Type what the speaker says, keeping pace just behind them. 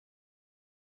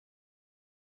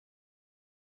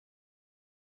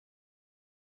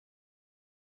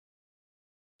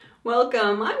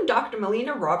Welcome, I'm Dr.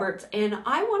 Melina Roberts and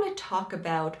I want to talk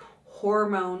about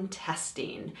hormone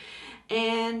testing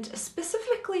and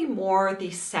specifically more the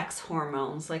sex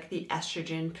hormones like the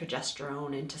estrogen,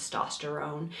 progesterone, and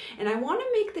testosterone. And I want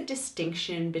to make the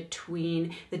distinction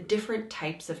between the different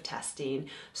types of testing.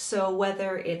 So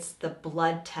whether it's the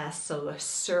blood test, so a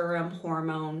serum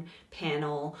hormone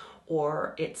panel,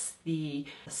 or it's the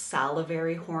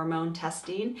salivary hormone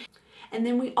testing. And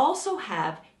then we also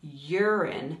have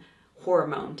urine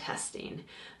hormone testing.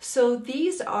 So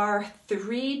these are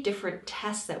 3 different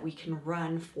tests that we can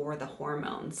run for the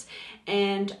hormones.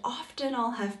 And often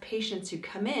I'll have patients who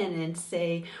come in and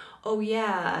say, oh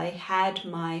yeah, I had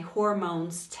my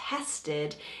hormones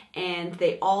tested and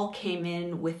they all came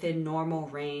in within normal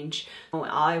range.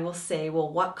 I will say, well,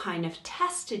 what kind of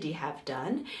test did you have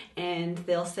done? And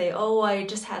they'll say, oh, I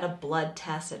just had a blood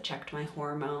test that checked my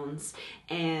hormones,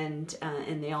 and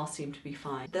they all seem to be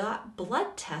fine. That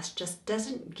blood test just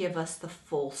doesn't give us the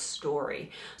full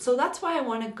story. So that's why I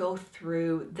want to go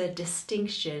through the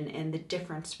distinction and the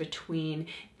difference between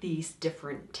these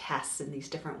different tests and these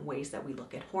different ways that we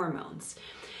look at hormones.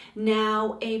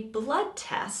 Now, a blood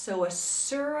test, so a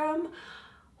serum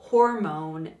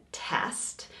hormone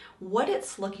test, what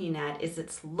it's looking at is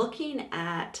it's looking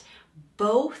at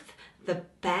both the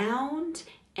bound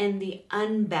and the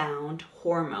unbound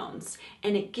hormones,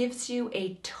 and it gives you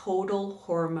a total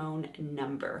hormone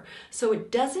number. So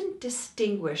it doesn't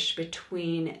distinguish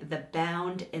between the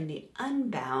bound and the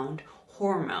unbound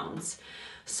hormones.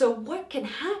 So what can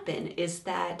happen is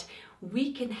that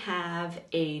we can have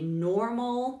a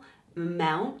normal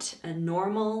amount, a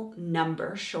normal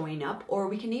number showing up, or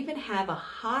we can even have a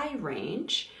high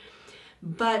range,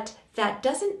 but that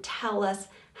doesn't tell us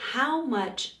how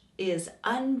much is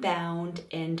unbound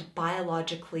and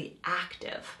biologically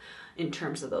active in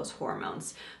terms of those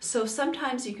hormones. So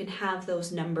sometimes you can have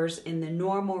those numbers in the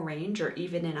normal range or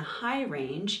even in a high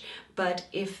range, but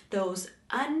if those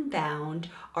unbound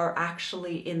are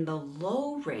actually in the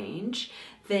low range,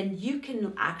 then you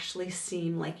can actually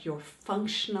seem like you're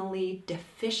functionally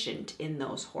deficient in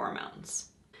those hormones.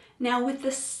 Now with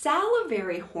the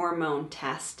salivary hormone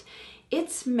test,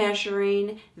 it's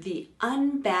measuring the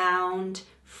unbound,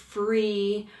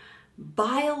 free,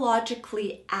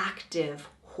 biologically active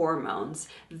hormones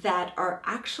that are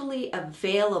actually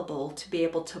available to be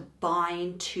able to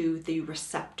bind to the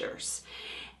receptors.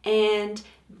 And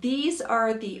these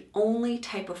are the only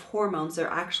type of hormones that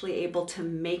are actually able to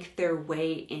make their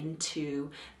way into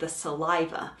the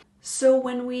saliva. So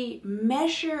when we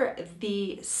measure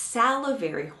the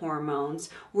salivary hormones,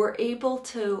 we're able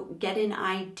to get an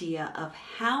idea of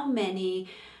how many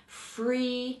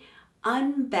free,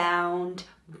 unbound,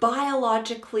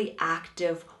 biologically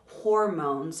active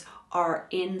hormones are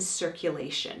in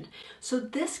circulation. So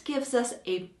this gives us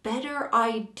a better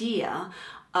idea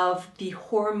of the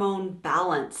hormone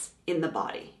balance in the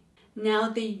body. Now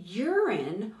the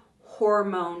urine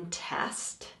hormone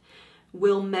test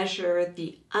will measure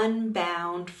the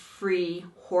unbound free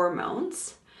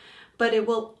hormones, but it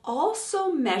will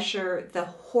also measure the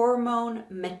hormone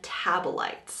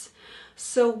metabolites.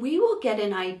 So we will get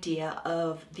an idea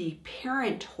of the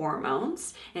parent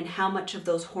hormones and how much of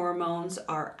those hormones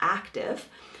are active,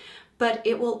 but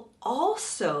it will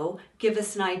also give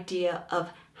us an idea of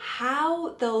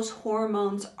how those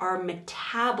hormones are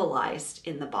metabolized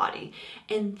in the body.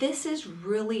 And this is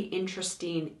really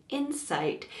interesting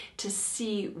insight to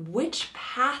see which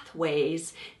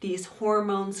pathways these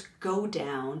hormones go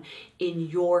down in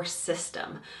your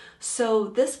system. So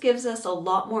this gives us a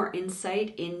lot more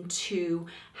insight into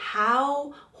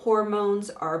how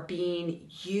hormones are being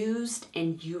used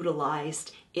and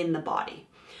utilized in the body.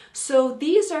 So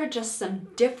these are just some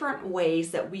different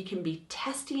ways that we can be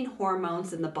testing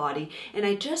hormones in the body, and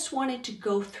I just wanted to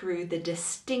go through the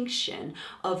distinction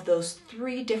of those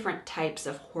 3 different types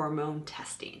of hormone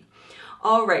testing.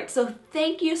 All right, so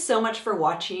thank you so much for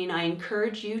watching. I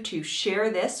encourage you to share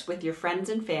this with your friends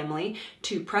and family,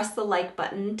 to press the like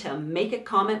button, to make a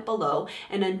comment below,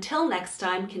 and until next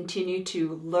time, continue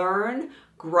to learn,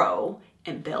 grow,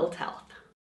 and build health.